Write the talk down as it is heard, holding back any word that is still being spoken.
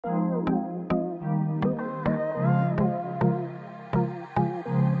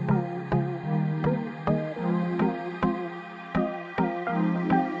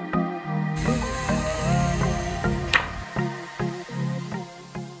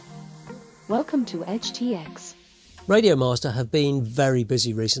Welcome to EdgeTX. RadioMaster have been very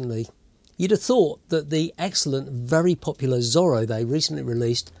busy recently. You'd have thought that the excellent, very popular Zorro they recently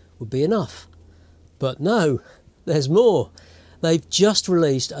released would be enough. But no, there's more. They've just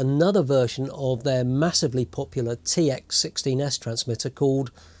released another version of their massively popular TX16S transmitter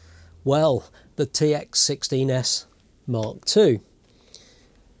called, well, the TX16S Mark II.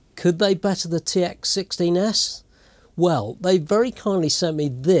 Could they better the TX16S? Well, they very kindly sent me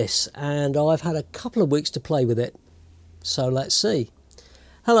this and I've had a couple of weeks to play with it. So let's see.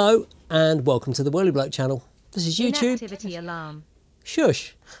 Hello and welcome to the Whirly Bloke channel. This is YouTube. Inactivity alarm.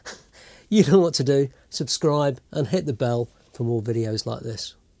 Shush. You know what to do. Subscribe and hit the bell for more videos like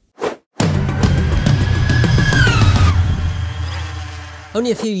this.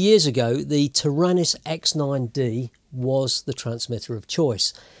 Only a few years ago, the Taranis X9D was the transmitter of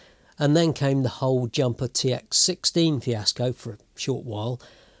choice. And then came the whole jumper TX16 fiasco for a short while.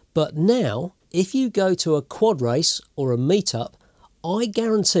 But now, if you go to a quad race or a meetup, I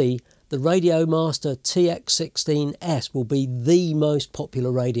guarantee the RadioMaster TX16S will be the most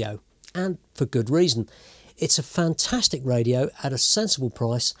popular radio. And for good reason. It's a fantastic radio at a sensible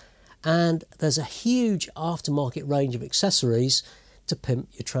price, and there's a huge aftermarket range of accessories to pimp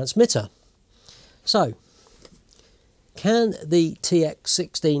your transmitter. So, can the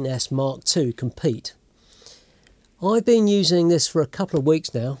TX16S Mark II compete? I've been using this for a couple of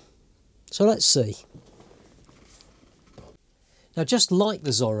weeks now, so let's see. Now, just like the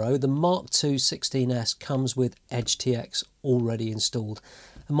Zorro, the Mark II 16S comes with EdgeTX already installed,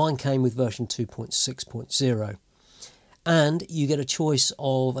 and mine came with version 2.6.0. And you get a choice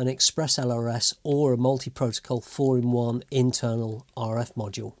of an ExpressLRS or a multi-protocol 4-in-1 internal RF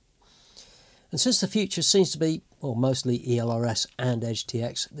module. And since the future seems to be, well, mostly ELRS and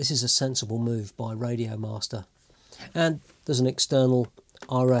EdgeTX, this is a sensible move by RadioMaster. And there's an external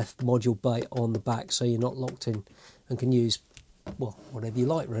RF module bay on the back, so you're not locked in and can use, well, whatever you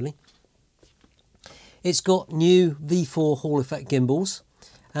like really. It's got new V4 Hall effect gimbals,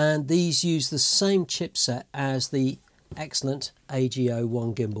 and these use the same chipset as the excellent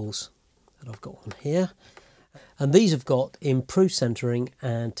AGO1 gimbals that I've got on here. And these have got improved centering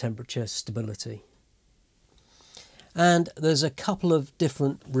and temperature stability. And there's a couple of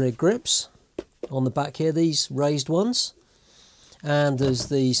different rear grips on the back here, these raised ones, and there's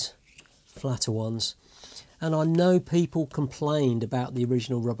these flatter ones. And I know people complained about the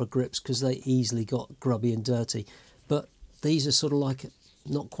original rubber grips because they easily got grubby and dirty, but these are sort of like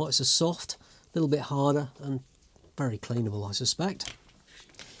not quite so soft, a little bit harder and very cleanable, I suspect.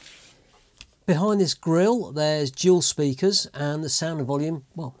 Behind this grille there's dual speakers, and the sound and volume,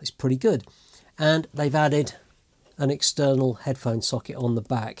 well, it's pretty good. And they've added an external headphone socket on the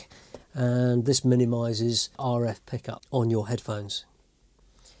back, and this minimises RF pickup on your headphones.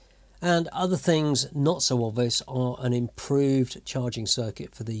 And other things not so obvious are an improved charging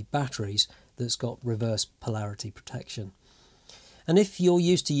circuit for the batteries that's got reverse polarity protection. And if you're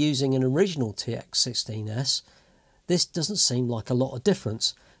used to using an original TX16S, this doesn't seem like a lot of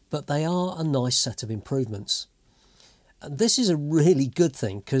difference, but they are a nice set of improvements. And this is a really good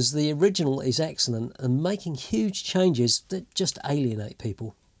thing because the original is excellent, and making huge changes that just alienate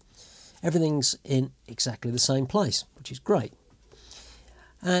people. Everything's in exactly the same place, which is great.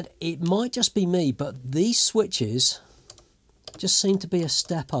 And it might just be me, but these switches just seem to be a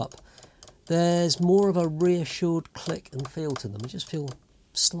step up. There's more of a reassured click and feel to them. They just feel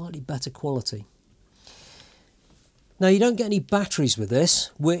slightly better quality. Now, you don't get any batteries with this,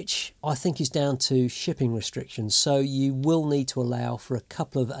 which I think is down to shipping restrictions, so you will need to allow for a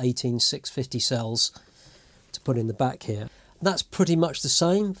couple of 18650 cells to put in the back here. That's pretty much the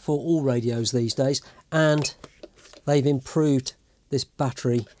same for all radios these days, and they've improved this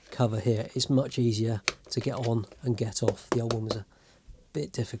battery cover here. It's much easier to get on and get off. The old one was a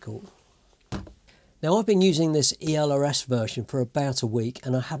bit difficult. Now, I've been using this ELRS version for about a week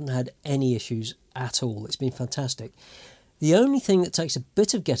and I haven't had any issues at all. It's been fantastic. The only thing that takes a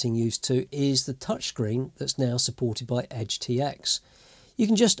bit of getting used to is the touchscreen that's now supported by EdgeTX. You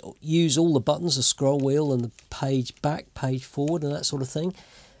can just use all the buttons, the scroll wheel and the page back, page forward and that sort of thing,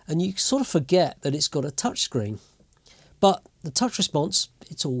 and you sort of forget that it's got a touchscreen. But the touch response,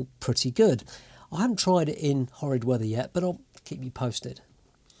 it's all pretty good. I haven't tried it in horrid weather yet, but I'll keep you posted.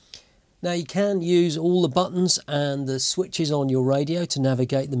 Now, you can use all the buttons and the switches on your radio to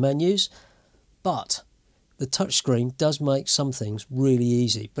navigate the menus, but the touchscreen does make some things really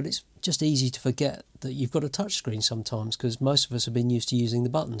easy, but it's just easy to forget that you've got a touchscreen sometimes because most of us have been used to using the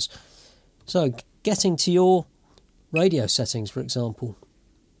buttons. So, getting to your radio settings, for example,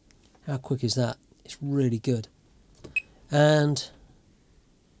 how quick is that? It's really good. And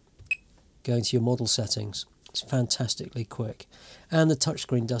going to your model settings. It's fantastically quick, and the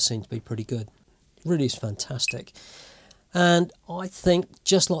touchscreen does seem to be pretty good. It really is fantastic. And I think,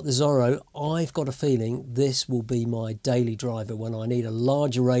 just like the Zorro, I've got a feeling this will be my daily driver when I need a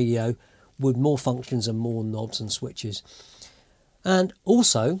larger radio with more functions and more knobs and switches. And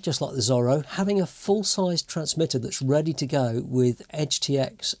also, just like the Zorro, having a full-size transmitter that's ready to go with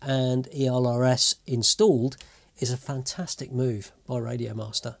EdgeTX and ELRS installed is a fantastic move by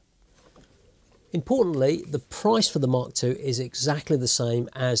RadioMaster. Importantly, the price for the Mark II is exactly the same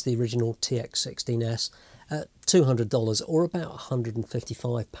as the original TX16S at $200 or about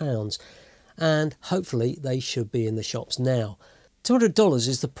 £155, and hopefully they should be in the shops now. $200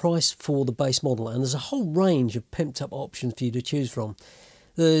 is the price for the base model, and there's a whole range of pimped up options for you to choose from.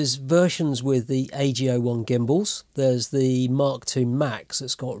 There's versions with the AG01 gimbals, there's the Mark II Max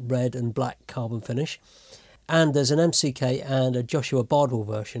that's got red and black carbon finish, and there's an MCK and a Joshua Bardwell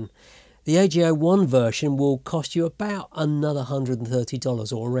version. The AG01 version will cost you about another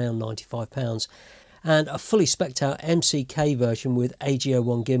 $130 or around £95, and a fully spec'd out MCK version with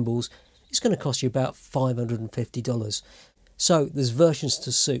AG01 gimbals is going to cost you about $550. So there's versions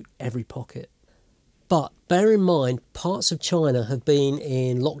to suit every pocket. But bear in mind, parts of China have been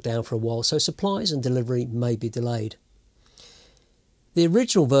in lockdown for a while, so supplies and delivery may be delayed. The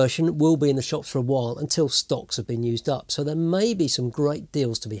original version will be in the shops for a while until stocks have been used up, so there may be some great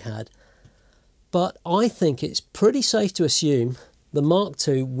deals to be had. But I think it's pretty safe to assume the Mark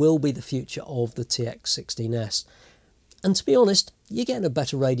II will be the future of the TX16S. And to be honest, you're getting a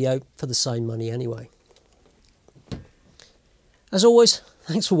better radio for the same money anyway. As always,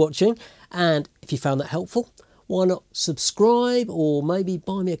 thanks for watching, and if you found that helpful, why not subscribe or maybe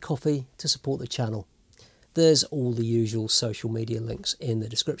buy me a coffee to support the channel. There's all the usual social media links in the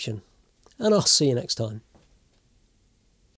description. And I'll see you next time.